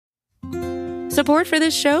Support for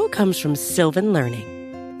this show comes from Sylvan Learning.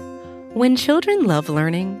 When children love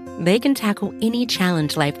learning, they can tackle any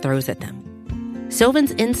challenge life throws at them.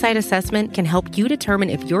 Sylvan's Insight Assessment can help you determine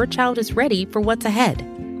if your child is ready for what's ahead.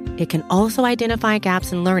 It can also identify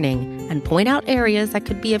gaps in learning and point out areas that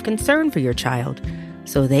could be of concern for your child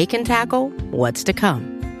so they can tackle what's to come.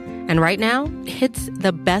 And right now, it's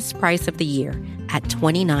the best price of the year at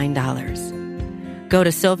 $29. Go to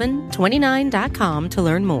sylvan29.com to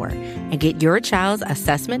learn more and get your child's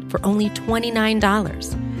assessment for only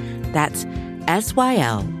 $29. That's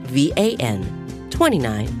SYLVAN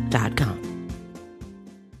 29.com.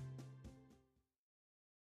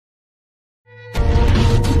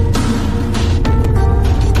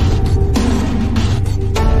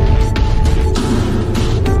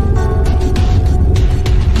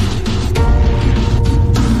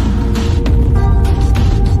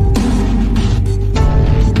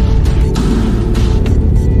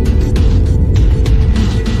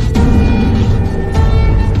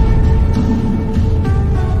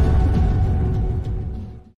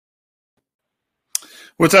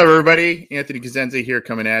 What's up, everybody? Anthony Cosenza here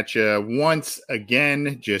coming at you once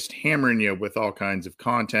again, just hammering you with all kinds of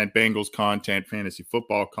content, Bengals content, fantasy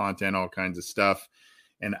football content, all kinds of stuff.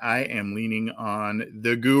 And I am leaning on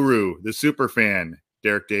the guru, the super fan,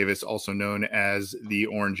 Derek Davis, also known as the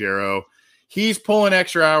Orange Arrow. He's pulling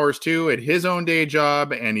extra hours, too, at his own day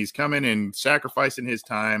job, and he's coming and sacrificing his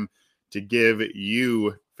time to give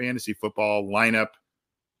you fantasy football lineup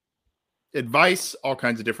advice, all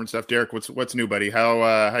kinds of different stuff. Derek, what's new, buddy?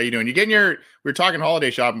 How you doing? We were talking holiday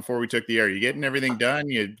shopping before we took the air. You getting everything done?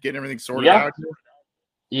 You getting everything sorted out?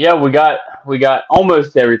 Yeah, we got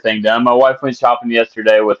almost everything done. My wife went shopping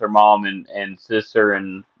yesterday with her mom and sister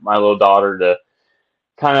and my little daughter to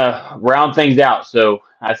kind of round things out. So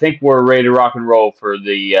I think we're ready to rock and roll for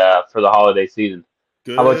the holiday season.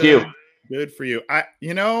 Good. How about you? Good for you.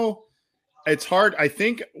 It's hard. I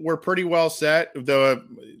think we're pretty well set, though.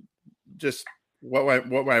 Just what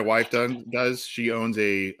my wife does, she owns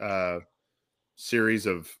a series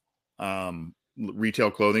of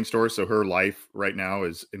retail clothing stores. So her life right now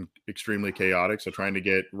is extremely chaotic. So trying to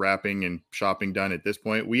get wrapping and shopping done at this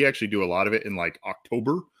point, we actually do a lot of it in like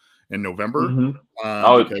October and November.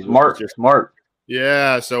 Mm-hmm. Smart.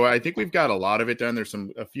 Yeah. So I think we've got a lot of it done. There's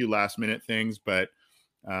a few last minute things, but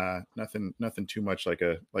nothing too much like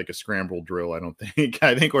a scramble drill. I don't think.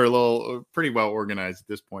 I think we're pretty well organized at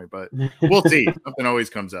this point, but we'll see. Something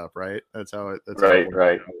always comes up, right? That's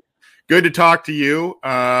right. Good to talk to you.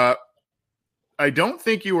 I don't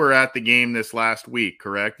think you were at the game this last week,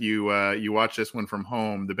 correct? You watched this one from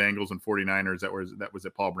home, the Bengals and 49ers. That was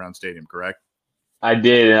at Paul Brown Stadium, correct? I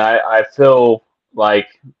did, and I feel like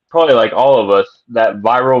probably like all of us, that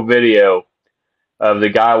viral video of the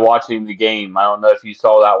guy watching the game. I don't know if you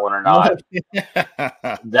saw that one or not.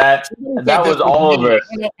 That was all of us.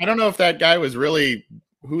 I don't know if that guy was really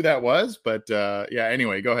who that was, but yeah.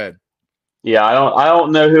 Anyway, go ahead. Yeah, I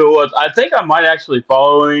don't know who it was. I think I might actually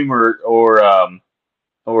follow him or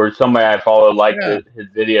somebody I followed his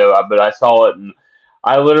video, but I saw it, and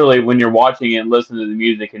I literally, when you're watching it and listening to the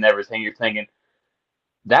music and everything, you're thinking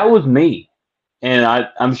that was me, and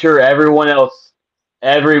I'm sure everyone else.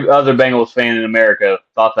 Every other Bengals fan in America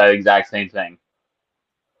thought that exact same thing.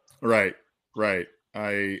 Right.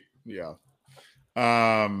 That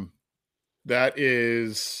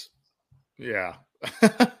is, yeah.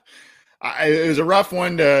 It was a rough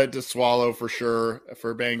one to swallow for sure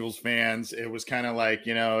for Bengals fans. It was kind of like,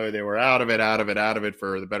 they were out of it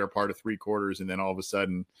for the better part of 3 quarters. And then all of a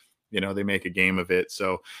sudden, they make a game of it.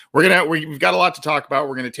 So we've got a lot to talk about.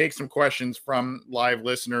 We're going to take some questions from live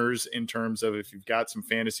listeners in terms of if you've got some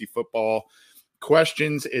fantasy football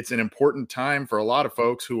questions. It's an important time for a lot of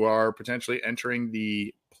folks who are potentially entering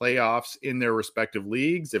the playoffs in their respective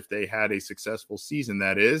leagues. If they had a successful season,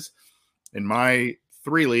 that is. In my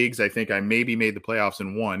 3 leagues, I think I maybe made the playoffs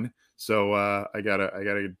in 1. So I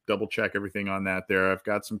gotta double check everything on that there. I've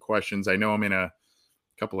got some questions. I know I'm in a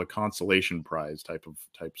couple of consolation prize types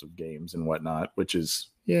of games and whatnot, which is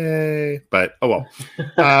yay, but oh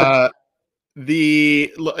well.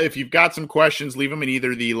 If you've got some questions, leave them in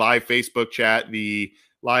either the live Facebook chat, the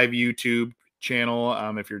live YouTube channel.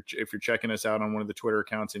 If you're checking us out on one of the Twitter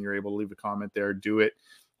accounts and you're able to leave a comment there, do it.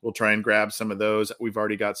 We'll try and grab some of those. We've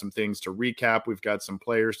already got some things to recap. We've got some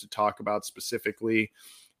players to talk about specifically.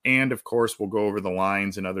 And of course, we'll go over the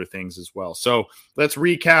lines and other things as well. So let's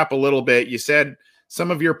recap a little bit. You said some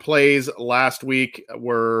of your plays last week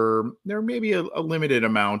were there may be a limited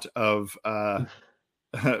amount of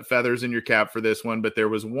feathers in your cap for this one, but there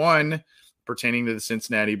was one pertaining to the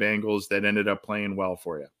Cincinnati Bengals that ended up playing well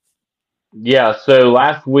for you. Yeah. So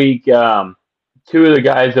last week, two of the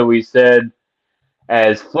guys that we said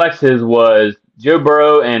as flexes was Joe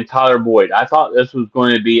Burrow and Tyler Boyd. I thought this was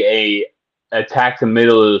going to be a attack the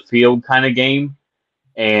middle of the field kind of game,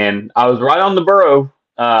 and I was right on the Burrow.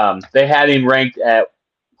 They had him ranked at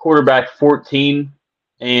quarterback 14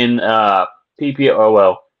 in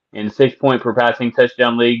in 6 point per passing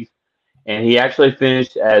touchdown leagues, and he actually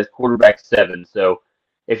finished as quarterback 7. So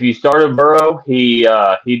if you started Burrow, he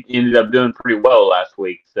ended up doing pretty well last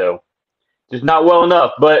week. So just not well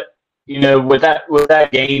enough, but with that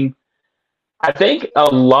game, I think a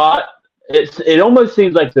lot. It almost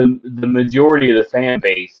seems like the majority of the fan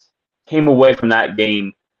base came away from that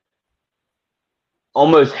game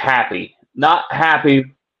almost happy. Not happy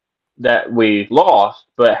that we lost,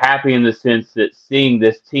 but happy in the sense that seeing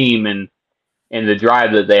this team and the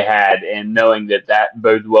drive that they had, and knowing that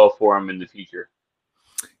bodes well for them in the future.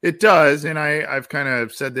 It does, and I've kind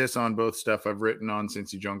of said this on both stuff I've written on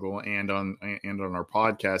Cincy Jungle and on our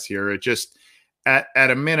podcast here. It just at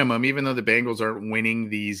a minimum, even though the Bengals aren't winning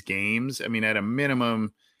these games, I mean, at a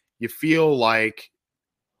minimum, you feel like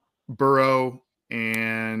Burrow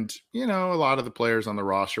and a lot of the players on the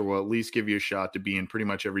roster will at least give you a shot to be in pretty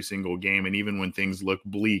much every single game, and even when things look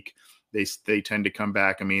bleak, they tend to come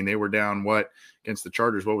back. I mean, they were down against the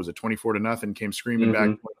Chargers? What was it, 24-0? Came screaming back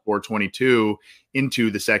 24-22 into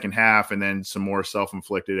the second half, and then some more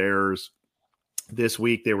self-inflicted errors. This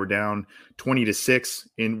week they were down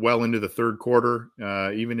 20-6 well into the third quarter,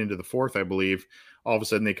 even into the fourth, I believe. All of a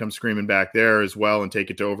sudden they come screaming back there as well and take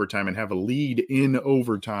it to overtime and have a lead in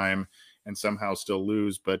overtime and somehow still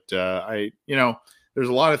lose. But there's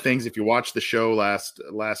a lot of things. If you watch the show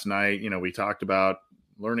last night, we talked about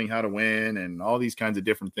learning how to win and all these kinds of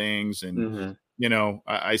different things. And,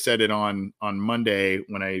 I said it on Monday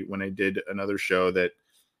when I did another show that,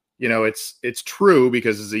 it's true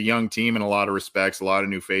because it's a young team in a lot of respects, a lot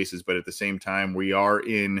of new faces, but at the same time, we are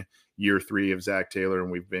in year 3 of Zach Taylor,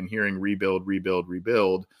 and we've been hearing rebuild.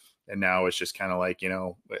 And now it's just kind of like,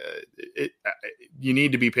 you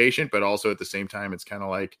need to be patient, but also at the same time, it's kind of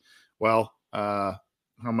like, well, how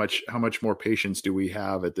much more patience do we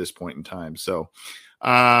have at this point in time? So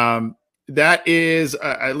that is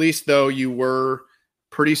at least, though, you were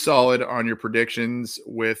pretty solid on your predictions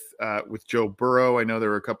with Joe Burrow. I know there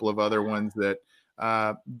were a couple of other ones that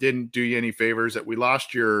didn't do you any favors. That we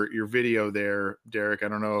lost your video there, Derek. I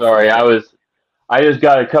don't know. Sorry, I just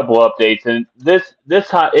got a couple updates, and this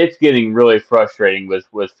it's getting really frustrating with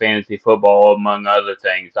fantasy football, among other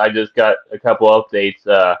things. I just got a couple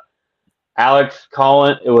updates. Alex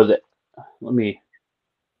Collins, let me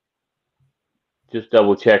just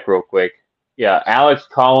double check real quick. Yeah, Alex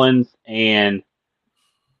Collins, and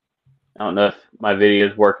I don't know if my video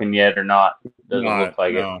is working yet or not. It doesn't look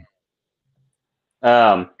like it.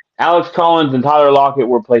 Alex Collins and Tyler Lockett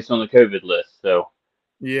were placed on the COVID list. So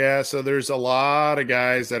yeah, so there's a lot of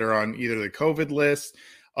guys that are on either the COVID list,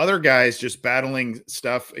 other guys just battling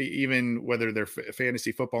stuff, even whether they're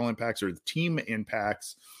fantasy football impacts or the team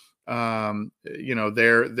impacts.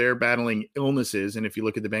 They're battling illnesses, and if you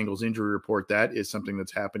look at the Bengals injury report, that is something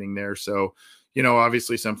that's happening there. So,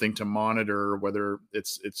 obviously something to monitor, whether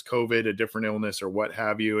it's COVID, a different illness, or what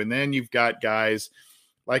have you. And then you've got guys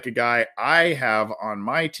like a guy I have on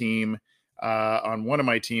my team, on one of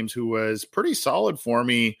my teams, who was pretty solid for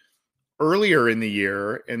me earlier in the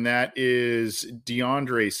year, and that is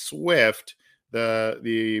DeAndre Swift,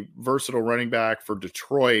 the versatile running back for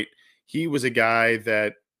Detroit. He was a guy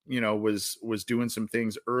that was doing some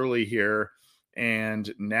things early here,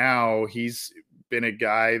 and now he's been a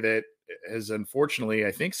guy that has, unfortunately,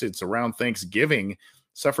 I think since around Thanksgiving,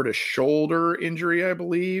 suffered a shoulder injury, I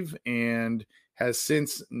believe, and has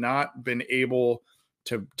since not been able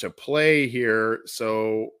to play here.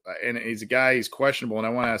 So, and he's a guy, he's questionable, and I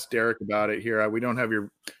want to ask Derek about it here. We don't have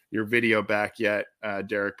your video back yet,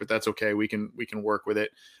 Derek, but that's okay. We can work with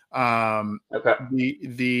it. Okay.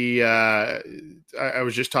 I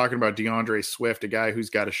was just talking about DeAndre Swift, a guy who's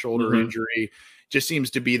got a shoulder injury, just seems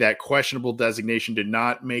to be that questionable designation, did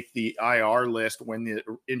not make the IR list when the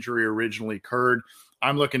injury originally occurred.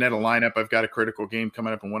 I'm looking at a lineup. I've got a critical game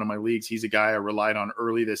coming up in one of my leagues. He's a guy I relied on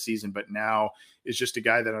early this season, but now is just a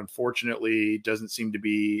guy that unfortunately doesn't seem to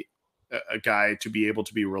be a guy to be able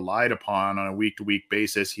to be relied upon on a week-to-week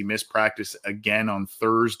basis. He missed practice again on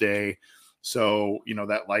Thursday. So,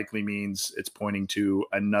 that likely means it's pointing to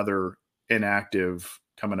another inactive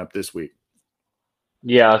coming up this week.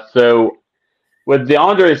 Yeah, so with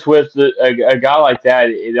DeAndre Swift, a guy like that,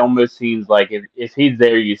 it almost seems like if he's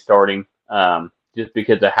there, you start him, just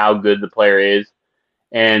because of how good the player is.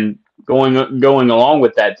 And going along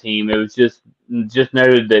with that team, it was just just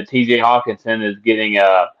noted that T.J. Hawkinson is getting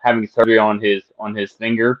having surgery on his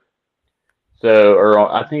finger. So,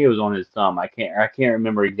 I think it was on his thumb. I can't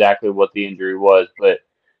remember exactly what the injury was, but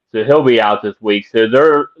so he'll be out this week. So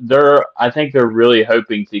I think they're really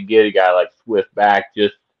hoping to get a guy like Swift back,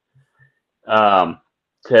 just um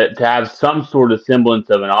to have some sort of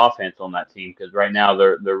semblance of an offense on that team, because right now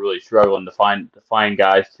they're really struggling to find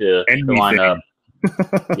guys to line up.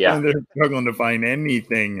 Yeah, they're struggling to find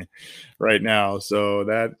anything right now. So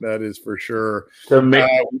that is for sure. So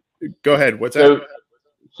go ahead. What's that?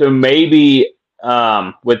 So maybe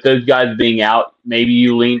with those guys being out, maybe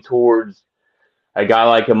you lean towards a guy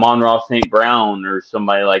like Amon-Ra St. Brown or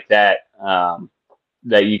somebody like that,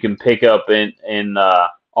 that you can pick up in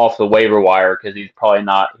off the waiver wire, because he's probably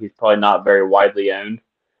not very widely owned.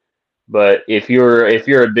 But if you're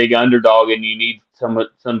a big underdog and you need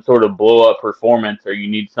some sort of blow up performance, or you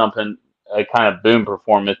need something, a kind of boom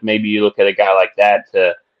performance, maybe you look at a guy like that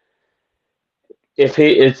to.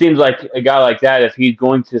 It seems like a guy like that, if he's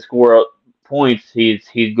going to score points,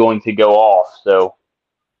 he's going to go off. So,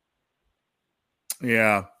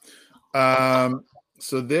 yeah.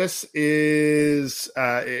 So this is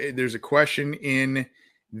there's a question in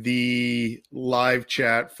the live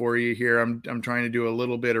chat for you here. I'm trying to do a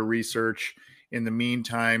little bit of research in the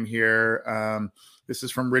meantime here. This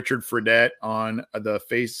is from Richard Fredette on the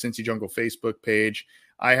Cincy Jungle Facebook page.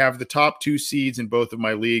 I have the top 2 seeds in both of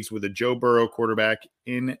my leagues with a Joe Burrow quarterback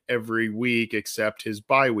in every week except his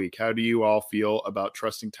bye week. How do you all feel about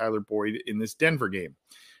trusting Tyler Boyd in this Denver game?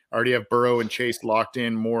 I already have Burrow and Chase locked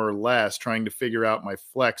in more or less, trying to figure out my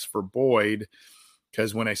flex for Boyd,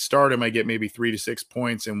 because when I start him, I get maybe 3 to 6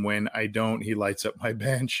 points, and when I don't, he lights up my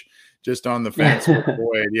bench just on the fence with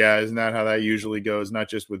Boyd. Yeah, isn't that how that usually goes? Not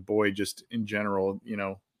just with Boyd, just in general,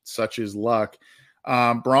 such is luck.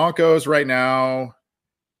 Broncos right now,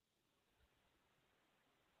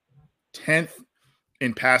 10th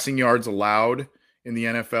in passing yards allowed in the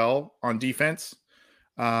NFL on defense.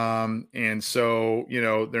 And so,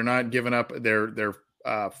 they're not giving up. They're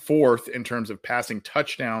 4th in terms of passing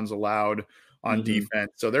touchdowns allowed on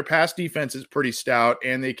defense. So their pass defense is pretty stout,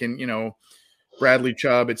 and they can, Bradley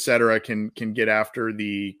Chubb, et cetera, can get after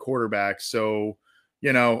the quarterback. So,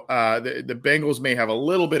 the Bengals may have a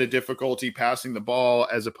little bit of difficulty passing the ball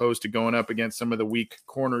as opposed to going up against some of the weak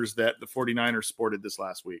corners that the 49ers sported this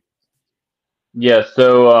last week. Yeah.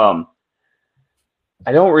 So,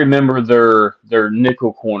 I don't remember their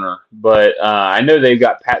nickel corner, but I know they've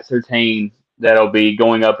got Pat Surtain that'll be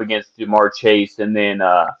going up against Jamar Chase, and then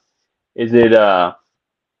is it trying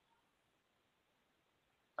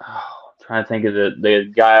to think of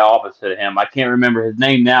the guy opposite of him. I can't remember his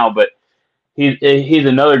name now, but he's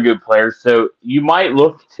another good player. So you might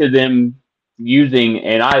look to them using,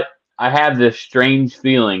 and I have this strange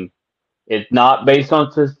feeling. It's not based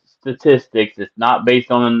on statistics. It's not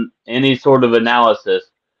based on any sort of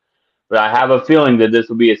analysis, but I have a feeling that this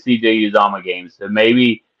will be a CJ Uzomah game. So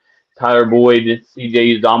maybe Tyler Boyd,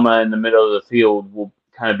 CJ Uzomah in the middle of the field will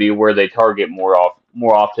kind of be where they target more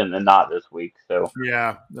often than not this week. So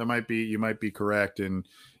yeah, you might be correct. And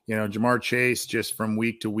Jamar Chase, just from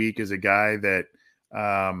week to week, is a guy that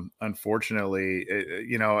unfortunately,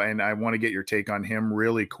 and I want to get your take on him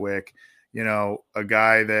really quick. A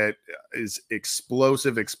guy that is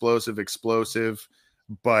explosive,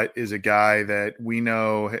 but is a guy that we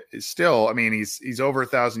know is still, he's over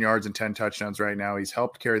 1,000 yards and 10 touchdowns right now. He's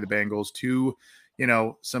helped carry the Bengals to,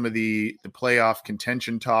 some of the playoff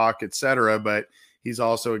contention talk, et cetera. But he's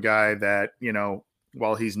also a guy that,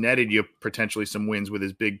 while he's netted you potentially some wins with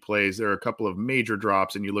his big plays, there are a couple of major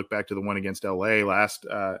drops. And you look back to the one against LA last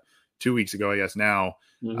 2 weeks ago, I guess now.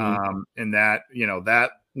 And that,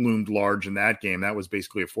 that loomed large in that game. That was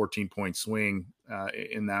basically a 14-point swing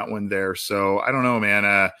in that one there. So I don't know,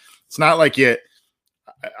 man. It's not like you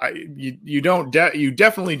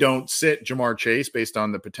definitely don't sit Jamar Chase based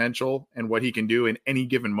on the potential and what he can do in any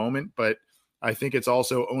given moment. But I think it's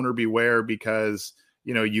also owner beware, because,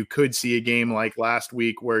 you could see a game like last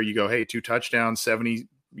week where you go, hey, 2 touchdowns, 70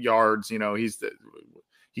 yards,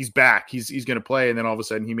 he's back. He's going to play. And then all of a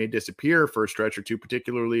sudden he may disappear for a stretch or two,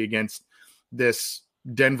 particularly against this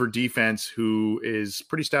Denver defense, who is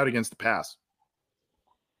pretty stout against the pass.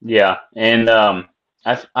 Yeah. And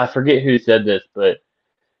I forget who said this, but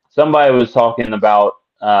somebody was talking about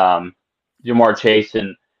Jamar Chase,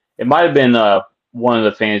 and it might have been one of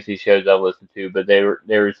the fantasy shows I listened to, but they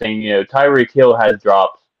were saying, Tyreek Hill has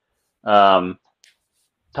drops. Tyler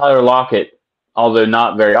Lockett, although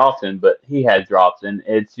not very often, but he has drops, and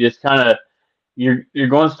it's just kind of you're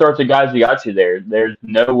going to start the guys who got you there. There's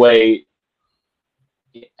no way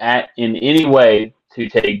in any way to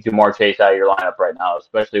take Jamar Chase out of your lineup right now,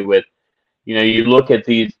 especially with, you look at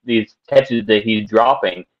these catches that he's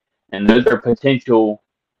dropping, and those are potential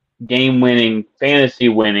game-winning,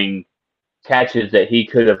 fantasy-winning catches that he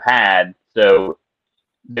could have had. So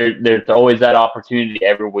there's always that opportunity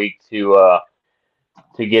every week to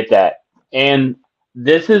get that. And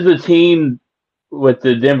this is a team with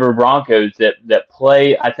the Denver Broncos that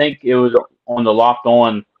play. I think it was on the Locked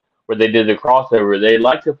On where they did the crossover. They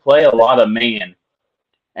like to play a lot of man,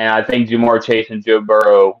 and I think Jamar Chase and Joe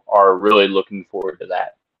Burrow are really looking forward to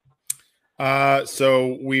that.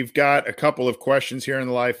 So we've got a couple of questions here in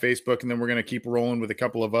the live Facebook, and then we're going to keep rolling with a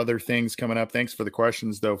couple of other things coming up. Thanks for the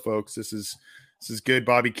questions, though, folks. This is good.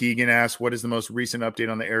 Bobby Keegan asks, what is the most recent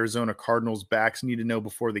update on the Arizona Cardinals backs? Need to know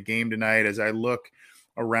before the game tonight. As I look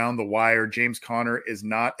around the wire, James Conner is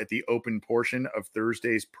not at the open portion of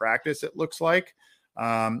Thursday's practice, it looks like.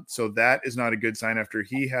 So that is not a good sign after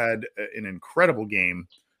he had an incredible game,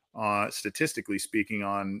 statistically speaking,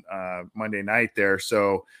 on Monday night there.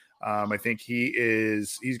 So I think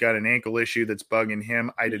he's got an ankle issue that's bugging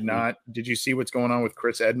him. Did you see what's going on with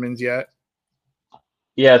Chris Edmonds yet?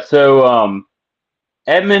 Yeah. So,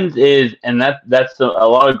 Edmonds is, and that's a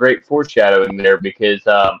lot of great foreshadowing there, because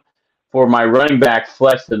for my running back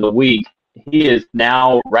flex of the week, he is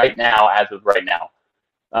right now,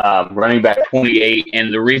 running back 28.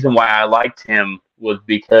 And the reason why I liked him was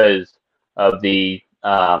because of the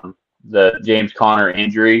James Conner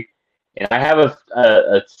injury. And I have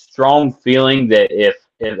a strong feeling that if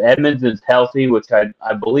Edmonds is healthy, which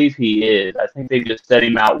I believe he is, I think they just set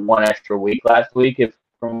him out one extra week last week,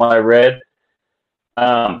 from what I read.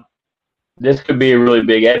 This could be a really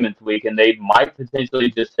big Edmonds week, and they might potentially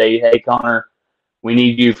just say, hey, Connor, we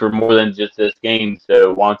need you for more than just this game,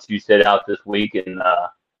 so why don't you sit out this week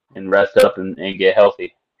and rest up and get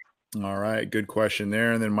healthy. All right, good question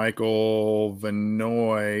there. And then Michael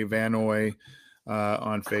Vanoy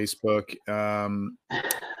on Facebook,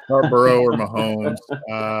 Burrow or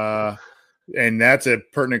Mahomes? And that's a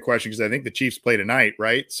pertinent question because I think the Chiefs play tonight,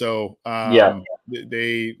 right? So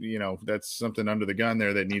they, that's something under the gun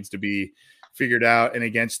there that needs to be figured out. And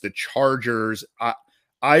against the Chargers,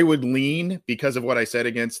 I would lean, because of what I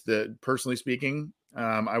said personally speaking,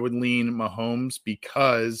 I would lean Mahomes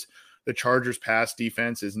because the Chargers pass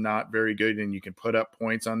defense is not very good and you can put up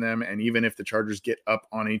points on them. And even if the Chargers get up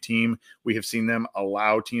on a team, we have seen them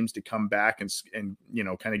allow teams to come back and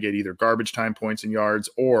kind of get either garbage time points and yards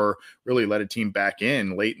or really let a team back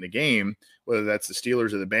in late in the game, whether that's the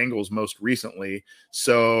Steelers or the Bengals most recently.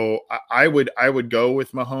 So I would go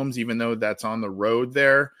with Mahomes, even though that's on the road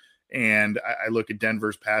there. And I look at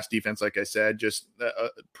Denver's pass defense, like I said, just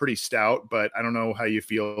pretty stout, but I don't know how you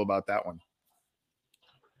feel about that one.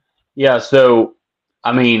 Yeah, so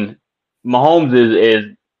I mean, Mahomes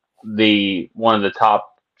is one of the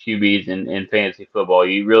top QBs in fantasy football.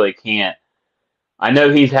 You really can't. I know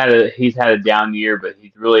he's had a down year, but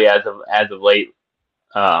he's really as of late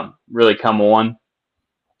really come on.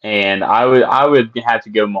 And I would have to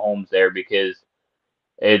go Mahomes there because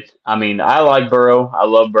I like Burrow. I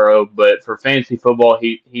love Burrow, but for fantasy football,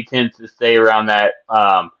 he tends to stay around that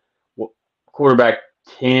quarterback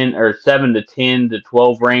 10 or 7 to 10 to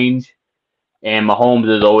 12 range, and Mahomes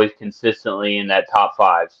is always consistently in that top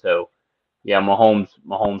 5. So yeah,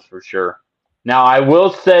 Mahomes for sure. Now I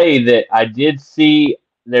will say that I did see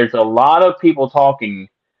there's a lot of people talking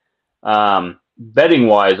betting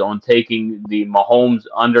wise on taking the Mahomes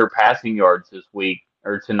under passing yards this week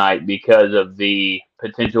or tonight because of the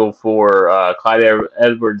potential for Clyde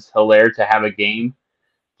Edwards-Helaire to have a game,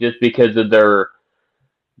 just because of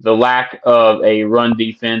the lack of a run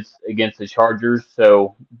defense against the Chargers.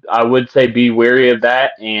 So I would say be wary of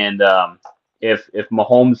that. And if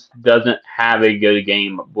Mahomes doesn't have a good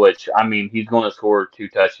game, which, he's going to score 2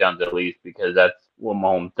 touchdowns at least because that's what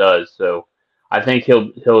Mahomes does. So I think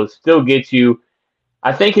he'll still get you.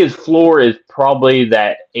 I think his floor is probably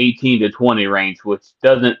that 18 to 20 range, which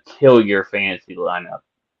doesn't kill your fantasy lineup.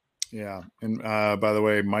 Yeah. And by the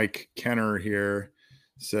way, Mike Kenner here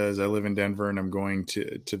says, I live in Denver and I'm going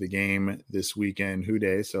to the game this weekend.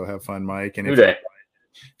 Houday. So have fun, Mike. And if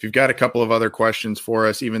you've got a couple of other questions for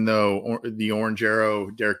us, even though the Orange Arrow,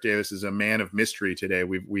 Derek Davis, is a man of mystery today,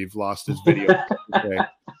 we've lost his video. Okay.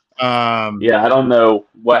 I don't know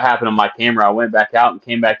what happened on my camera. I went back out and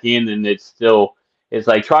came back in, and it's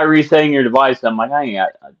like, try resetting your device. I'm like, I ain't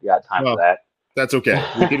got time for that. That's okay.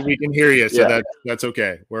 We can hear you, so that's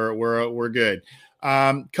okay. We're good.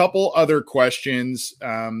 Couple other questions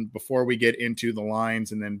before we get into the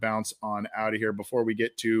lines and then bounce on out of here. Before we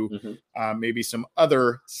get to maybe some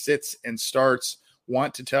other sits and starts,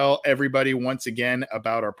 want to tell everybody once again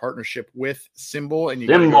about our partnership with Symbol. And you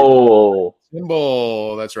Symbol.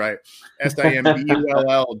 Symbol, that's right.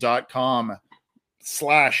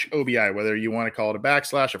 SIMBULL.com/OBI, whether you want to call it a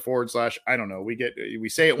backslash, a forward slash, I don't know. We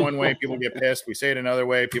say it one way, people get pissed. We say it another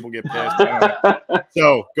way, people get pissed.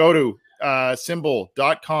 So go to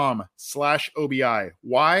symbol.com/OBI.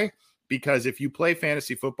 Why? Because if you play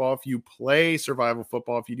fantasy football, if you play survival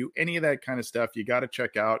football, if you do any of that kind of stuff, you got to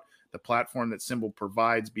check out the platform that Symbol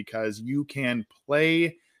provides, because you can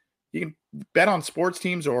bet on sports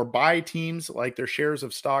teams or buy teams like their shares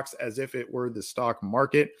of stocks as if it were the stock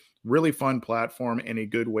market. Really fun platform and a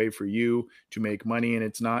good way for you to make money. And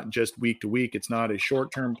it's not just week to week. It's not a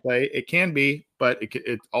short-term play. It can be, but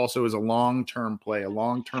it also is a long-term play, a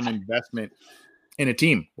long-term investment in a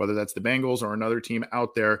team, whether that's the Bengals or another team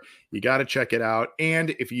out there. You got to check it out.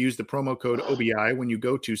 And if you use the promo code OBI, when you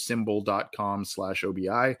go to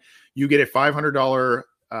symbol.com/OBI, you get a $500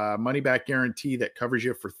 money back guarantee that covers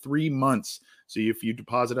you for 3 months. So if you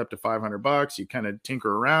deposit up to $500, you kind of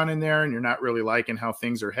tinker around in there and you're not really liking how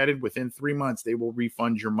things are headed, within 3 months, they will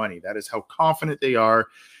refund your money. That is how confident they are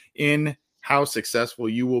in how successful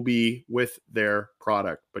you will be with their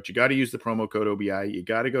product. But you got to use the promo code OBI. You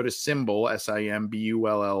got to go to Symbol,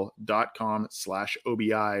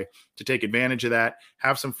 SIMBULL.com/OBI to take advantage of that.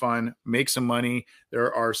 Have some fun, make some money.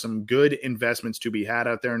 There are some good investments to be had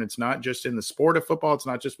out there. And it's not just in the sport of football. It's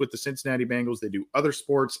not just with the Cincinnati Bengals. They do other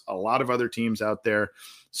sports, a lot of other teams out there.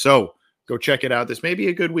 So go check it out. This may be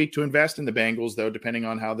a good week to invest in the Bengals, though, depending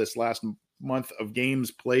on how this last month of games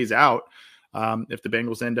plays out. If the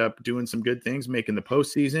Bengals end up doing some good things, making the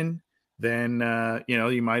postseason, then,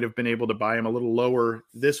 you might have been able to buy them a little lower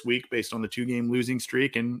this week based on the 2-game losing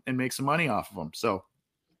streak and make some money off of them. So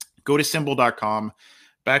go to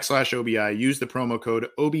symbol.com/OBI, use the promo code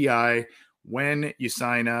OBI when you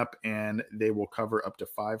sign up, and they will cover up to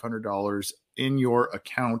 $500 in your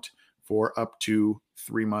account for up to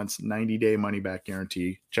 3 months, 90-day money back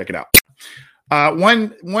guarantee. Check it out.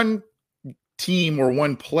 One team or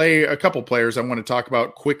a couple players I want to talk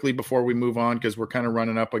about quickly before we move on, because we're kind of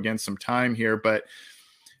running up against some time here. But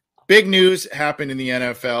big news happened in the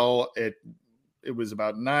NFL. It was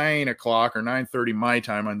about 9 o'clock or 9:30 my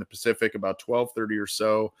time on the Pacific, about 12:30 or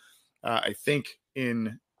so, I think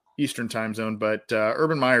in Eastern time zone. But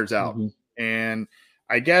Urban Meyer's out. Mm-hmm. And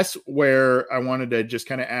I guess where I wanted to just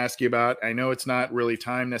kind of ask you about, I know it's not really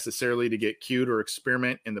time necessarily to get cute or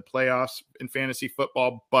experiment in the playoffs in fantasy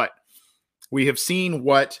football, but we have seen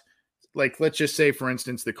let's just say, for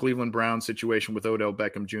instance, the Cleveland Browns situation with Odell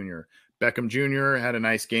Beckham Jr. Beckham Jr. had a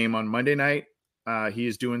nice game on Monday night. He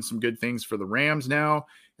is doing some good things for the Rams now.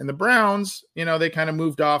 And the Browns, they kind of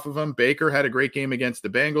moved off of him. Baker had a great game against the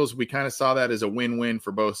Bengals. We kind of saw that as a win-win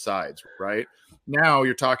for both sides, right? Now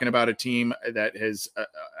you're talking about a team that has,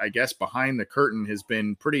 I guess, behind the curtain has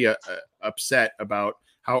been pretty upset about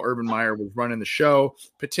how Urban Meyer was running the show,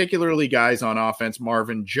 particularly guys on offense,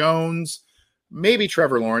 Marvin Jones, maybe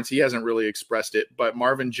Trevor Lawrence. He hasn't really expressed it, but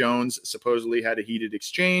Marvin Jones supposedly had a heated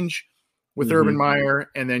exchange with Urban Meyer.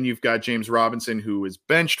 And then you've got James Robinson, who was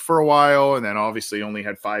benched for a while, and then obviously only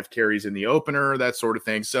had 5 carries in the opener, that sort of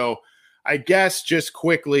thing. So I guess just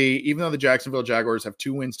quickly, even though the Jacksonville Jaguars have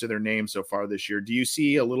 2 wins to their name so far this year, do you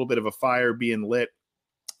see a little bit of a fire being lit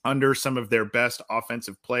under some of their best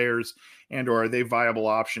offensive players, and or are they viable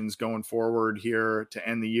options going forward here to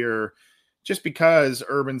end the year, just because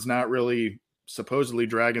Urban's not really supposedly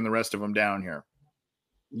dragging the rest of them down here?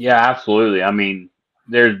 Yeah, absolutely. I mean,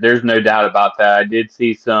 there's no doubt about that. I did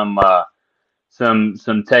see some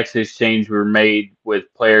text exchange were made with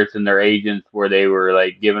players and their agents where they were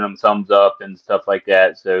like giving them thumbs up and stuff like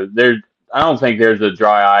that. So I don't think there's a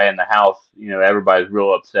dry eye in the house. Everybody's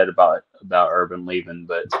real upset about Urban leaving,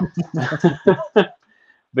 but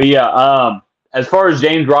but yeah. As far as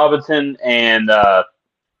James Robinson and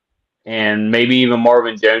maybe even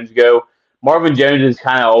Marvin Jones go, Marvin Jones has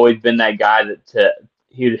kind of always been that guy that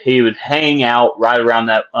he would hang out right around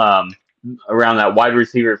that wide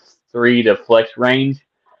receiver 3 to flex range,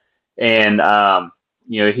 and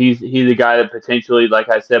he's a guy that potentially, like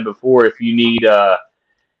I said before, if you need a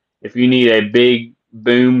big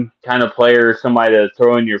boom kind of player, somebody to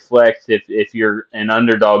throw in your flex, if you're an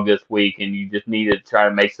underdog this week and you just need to try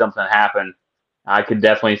to make something happen, I could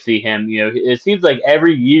definitely see him. It seems like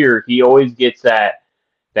every year he always gets that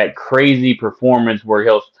crazy performance where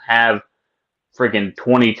he'll have freaking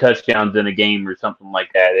 20 touchdowns in a game or something like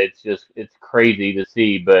that. It's crazy to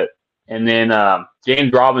see. And then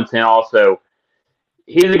James Robinson also,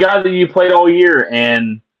 he's a guy that you played all year,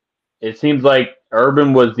 and it seems like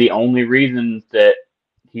Urban was the only reason that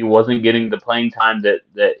he wasn't getting the playing time that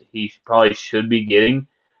he probably should be getting.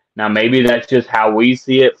 Now maybe that's just how we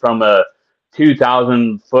see it from a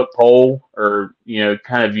 2,000-foot pole or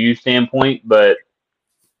kind of view standpoint, but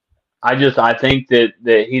I think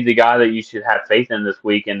that he's a guy that you should have faith in this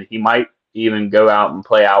week, and he might even go out and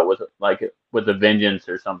play out with a vengeance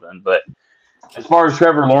or something. But as far as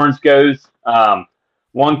Trevor Lawrence goes,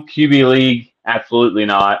 one QB league, absolutely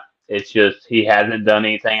not. It's just he hasn't done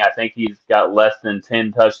anything. I think he's got less than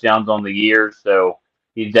 10 touchdowns on the year, so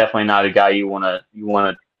he's definitely not a guy you want to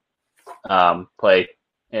play.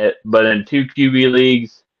 But in 2 QB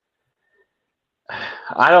leagues,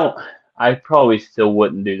 I probably still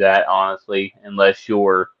wouldn't do that, honestly, unless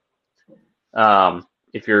you're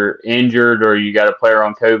if you're injured or you got a player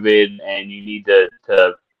on COVID and you need to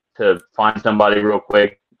find somebody real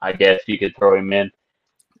quick. I guess you could throw him in.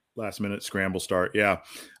 Last minute scramble start. Yeah.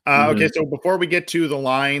 Okay. So before we get to the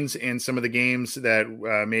lines and some of the games that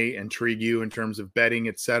may intrigue you in terms of betting,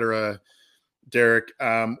 et cetera, Derek,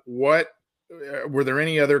 what were there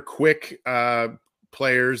any other quick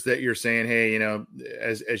players that you're saying, hey,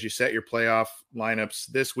 as you set your playoff lineups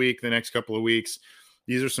this week, the next couple of weeks,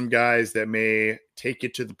 these are some guys that may take you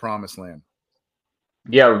to the promised land?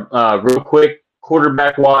 Yeah. Real quick,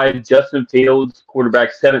 quarterback wide, Justin Fields,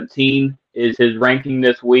 quarterback 17 is his ranking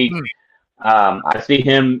this week. I see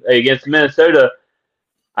him against Minnesota.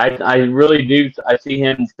 I really do. I see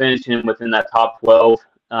him finishing within that top 12.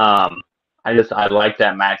 I like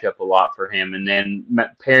that matchup a lot for him. And then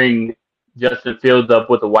pairing Justin Fields up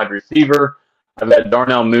with a wide receiver, I've got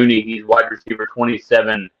Darnell Mooney. He's wide receiver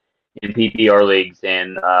 27 in PPR leagues,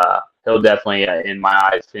 and he'll definitely, in my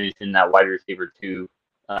eyes, finish in that wide receiver 2.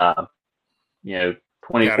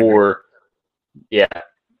 24. Yeah.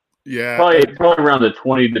 Yeah. Probably around the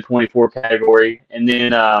 20 to 24 category. And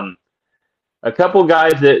then a couple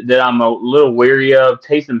guys that I'm a little weary of.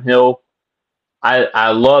 Taysom Hill.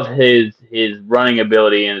 I love his running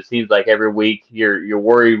ability, and it seems like every week you're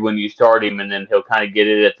worried when you start him, and then he'll kind of get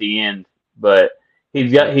it at the end. But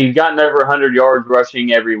he's gotten over 100 yards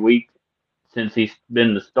rushing every week since he's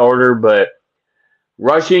been the starter. But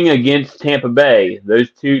rushing against Tampa Bay,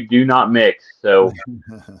 those two do not mix. So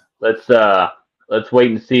let's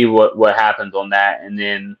wait and see what happens on that. And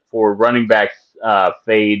then for running backs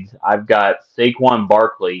fades, I've got Saquon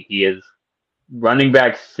Barkley. He is running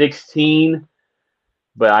back 16,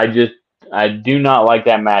 but I do not like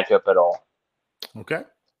that matchup at all. Okay.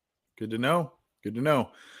 Good to know.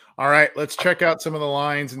 All right, let's check out some of the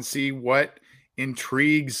lines and see what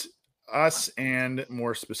intrigues us and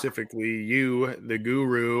more specifically you, the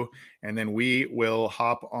guru, and then we will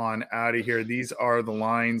hop on out of here. These are the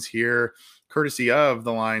lines here, courtesy of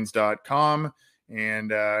thelines.com, and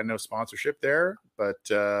no sponsorship there, but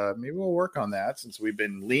maybe we'll work on that since we've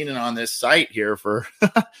been leaning on this site here for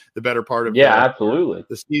the better part of absolutely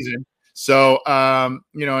the season. So a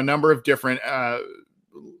number of different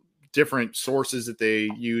sources that they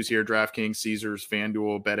use here: DraftKings, Caesars,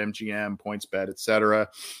 FanDuel, BetMGM, PointsBet, etc.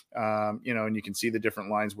 And you can see the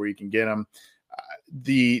different lines where you can get them.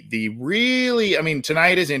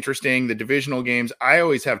 Tonight is interesting. The divisional games, I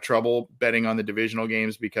always have trouble betting on the divisional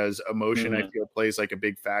games because emotion, I feel, plays like a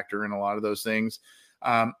big factor in a lot of those things.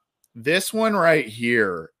 This one right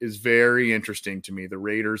here is very interesting to me. The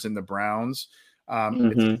Raiders and the Browns.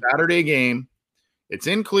 It's a Saturday game. It's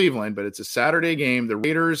in Cleveland, but it's a Saturday game. The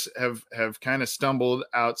Raiders have kind of stumbled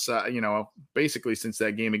outside, basically since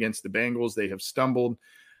that game against the Bengals, they have stumbled.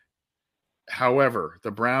 However,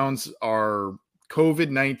 the Browns are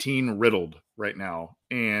COVID-19 riddled right now.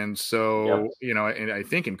 And so, and I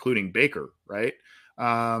think including Baker, right?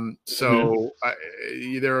 There's a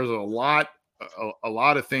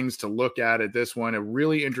lot of things to look at this one. A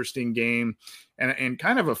really interesting game and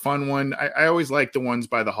kind of a fun one. I always like the ones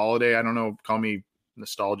by the holiday. I don't know, call me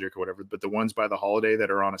nostalgic or whatever, but the ones by the holiday that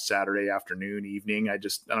are on a Saturday afternoon, evening, I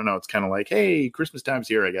don't know. It's kind of like, hey, Christmas time's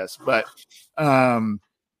here, I guess. But I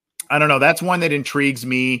don't know. That's one that intrigues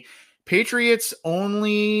me. Patriots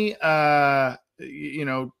only, 2-point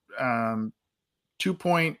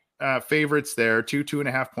favorites there,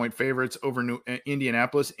 2.5-point favorites over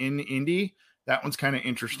Indianapolis in Indy. That one's kind of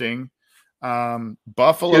interesting.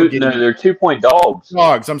 Buffalo. They're 2-point dogs.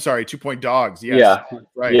 I'm sorry, 2-point dogs. Yes. Yeah,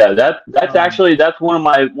 right. Yeah, that's one of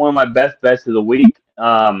my best bets of the week.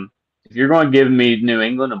 If you're going to give me New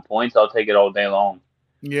England and points, I'll take it all day long.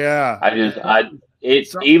 Yeah.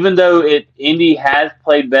 Even though Indy has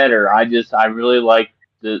played better, I really like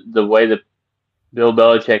the way that Bill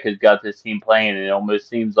Belichick has got this team playing. It almost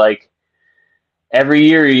seems like every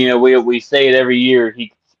year, we say it every year,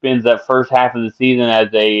 he spends that first half of the season as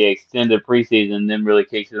a extended preseason, and then really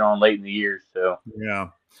kicks it on late in the year. So yeah,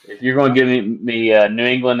 If you're going to give me New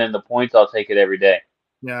England and the points, I'll take it every day.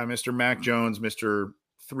 Yeah, Mr. Mac Jones, Mr.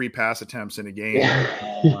 3 pass attempts in a game.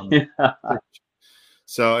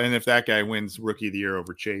 So, and if that guy wins Rookie of the Year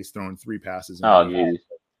over Chase, throwing 3 passes in a game.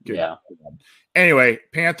 Geez. Yeah. Anyway,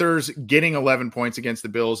 Panthers getting 11 points against the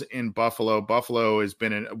Bills in Buffalo. Buffalo has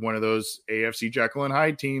been one of those AFC Jekyll and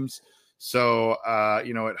Hyde teams. So,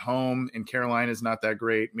 at home, and Carolina's not that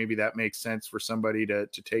great. Maybe that makes sense for somebody to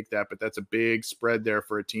take that, but that's a big spread there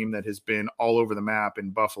for a team that has been all over the map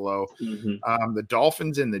in Buffalo. Mm-hmm. The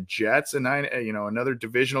Dolphins and the Jets, another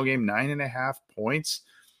divisional game, 9.5 points.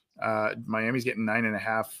 Miami's getting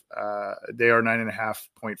 9.5. They are 9.5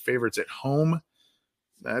 point favorites at home.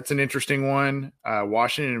 That's an interesting one.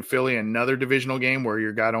 Washington and Philly, another divisional game where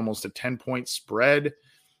you got almost a 10-point spread.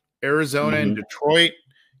 Arizona and Detroit,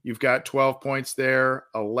 you've got 12 points there,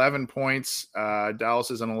 11 points.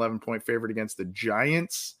 Dallas is an 11-point favorite against the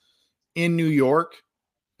Giants in New York.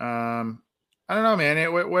 I don't know, man.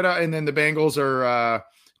 And then the Bengals are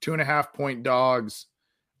 2.5-point dogs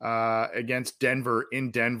against Denver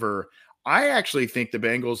in Denver. I actually think the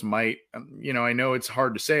Bengals might, I know it's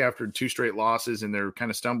hard to say after 2 straight losses and they're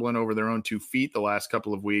kind of stumbling over their own 2 feet the last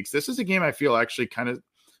couple of weeks. This is a game I feel actually kind of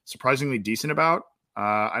surprisingly decent about.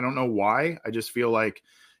 I don't know why. I just feel like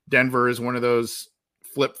Denver is one of those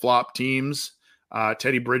flip-flop teams.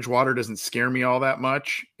 Teddy Bridgewater doesn't scare me all that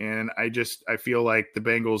much. And I feel like the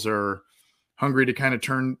Bengals are hungry to kind of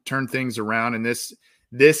turn things around. And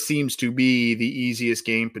this seems to be the easiest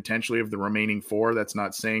game potentially of the remaining 4. That's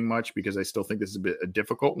not saying much because I still think this is a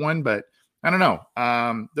difficult one, but I don't know.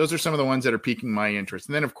 Those are some of the ones that are piquing my interest.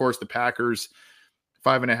 And then, of course, the Packers,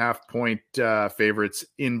 5.5-point favorites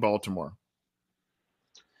in Baltimore.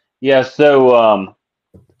 Yeah, so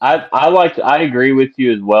I agree with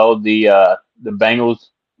you as well. The Bengals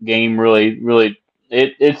game really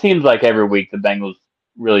it seems like every week the Bengals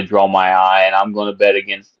really draw my eye, and I'm going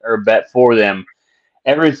to bet for them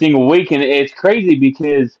every single week. And it's crazy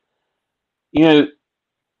because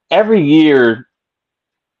every year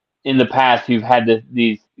in the past you've had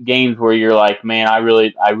these games where you're like, man, I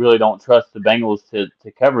really don't trust the Bengals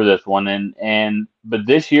to cover this one, but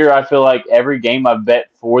this year I feel like every game I've bet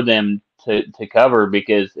for them to cover,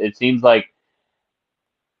 because it seems like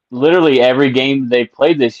literally every game they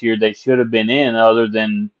played this year they should have been in, other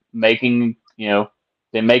than making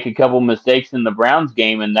they make a couple mistakes in the Browns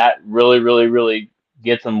game, and that really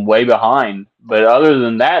gets them way behind. But other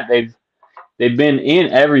than that, they've been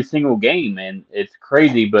in every single game, and it's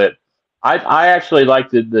crazy. But I actually like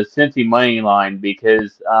the Cincy money line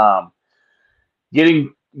because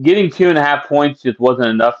getting 2.5 points just wasn't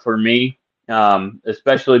enough for me,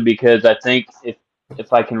 especially because I think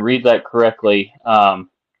if I can read that correctly,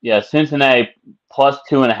 Cincinnati plus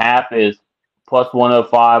 2.5 is plus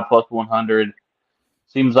 105, plus 100.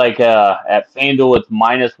 Seems like at FanDuel it's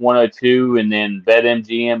minus 102, and then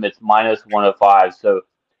BetMGM it's minus 105. So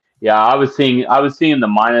yeah, I was seeing the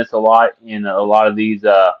minus a lot in a lot of these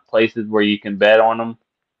places where you can bet on them.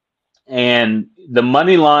 And the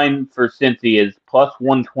money line for Cincy is plus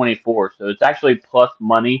 124, so it's actually plus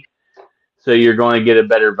money. So you're going to get a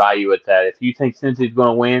better value at that. If you think Cincy's going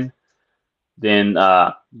to win, then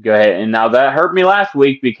go ahead. And now that hurt me last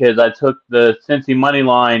week because I took the Cincy money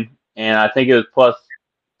line, and I think it was plus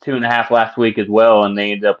 2.5 last week as well, and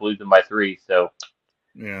they ended up losing by 3. So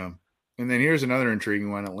yeah. And then here's another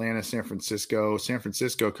intriguing one: Atlanta, San Francisco. San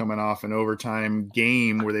Francisco coming off an overtime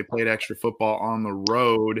game where they played extra football on the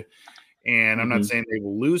road. And I'm not saying they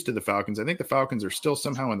will lose to the Falcons. I think the Falcons are still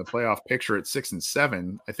somehow in the playoff picture at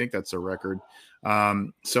 6-7. I think that's a record.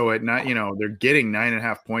 So at not, they're getting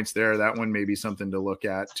 9.5 points there. That one may be something to look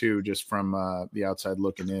at too, just from the outside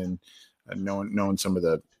looking in, knowing some of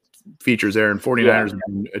the features there. And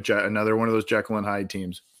 49ers, another one of those Jekyll and Hyde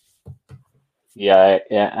teams. Yeah,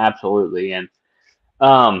 absolutely. And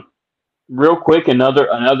real quick,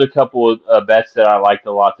 another couple of bets that I liked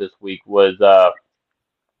a lot this week was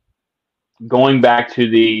going back to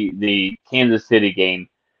the Kansas City game.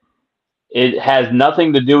 It has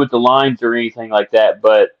nothing to do with the lines or anything like that,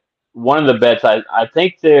 but one of the bets I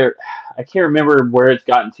think I can't remember where it's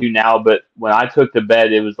gotten to now, but when I took the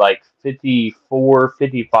bet, it was like 54,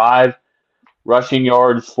 55 rushing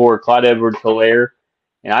yards for Clyde Edwards-Helaire.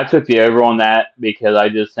 And I took the over on that because I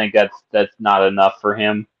just think that's not enough for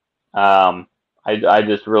him. I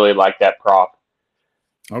just really like that prop.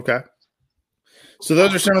 Okay. So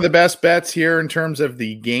those are some of the best bets here in terms of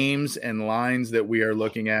the games and lines that we are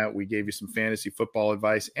looking at. We gave you some fantasy football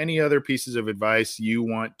advice. Any other pieces of advice you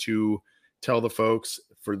want to tell the folks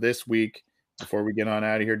for this week before we get on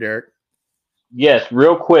out of here, Derek? Yes,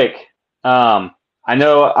 real quick. I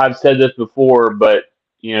know I've said this before, but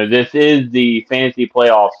this is the fantasy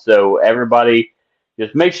playoffs, so everybody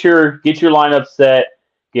just make sure, get your lineup set,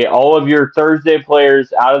 get all of your Thursday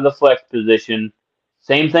players out of the flex position.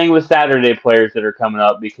 Same thing with Saturday players that are coming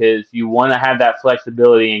up, because you want to have that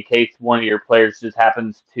flexibility in case one of your players just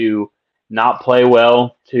happens to not play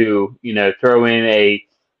well, to throw in a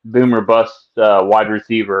boomer bust wide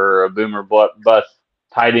receiver or a boomer bust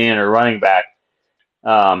tight end or running back.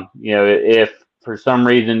 If for some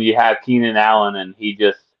reason you have Keenan Allen and he's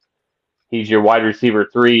your wide receiver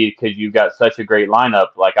 3 because you've got such a great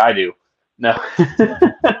lineup like I do. No,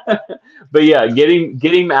 but yeah, get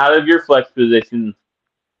him out of your flex position,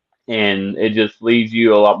 and it just leaves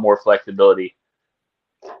you a lot more flexibility.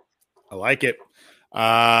 I like it.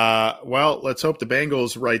 Well, let's hope the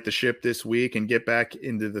Bengals right the ship this week and get back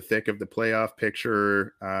into the thick of the playoff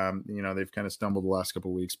picture. They've kind of stumbled the last couple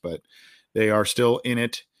of weeks, but they are still in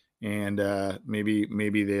it, and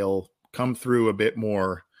maybe they'll come through a bit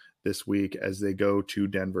more this week as they go to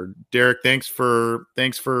Denver. Derek, thanks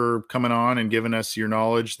for coming on and giving us your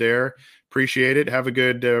knowledge there. Appreciate it. Have a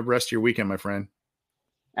good rest of your weekend, my friend.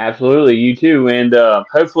 Absolutely, you too, and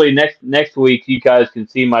hopefully next week you guys can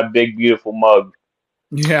see my big beautiful mug.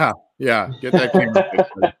 Yeah. Get that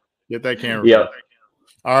camera. Get that camera. Yeah.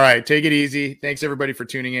 All right, take it easy. Thanks everybody for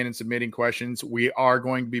tuning in and submitting questions. We are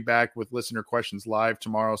going to be back with listener questions live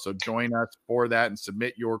tomorrow, so join us for that and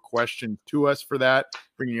submit your questions to us for that.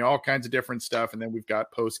 Bringing you all kinds of different stuff, and then we've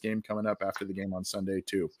got post game coming up after the game on Sunday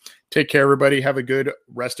too. Take care, everybody. Have a good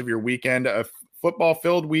rest of your weekend. A football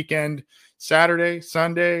filled weekend. Saturday,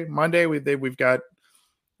 Sunday, Monday. We've got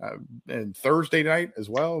and Thursday night as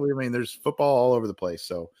well. I mean, there's football all over the place.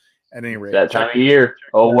 So at any rate, that time of year.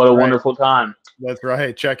 Oh, what a wonderful time. That's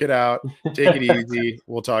right. Check it out. Take it easy.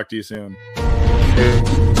 We'll talk to you soon.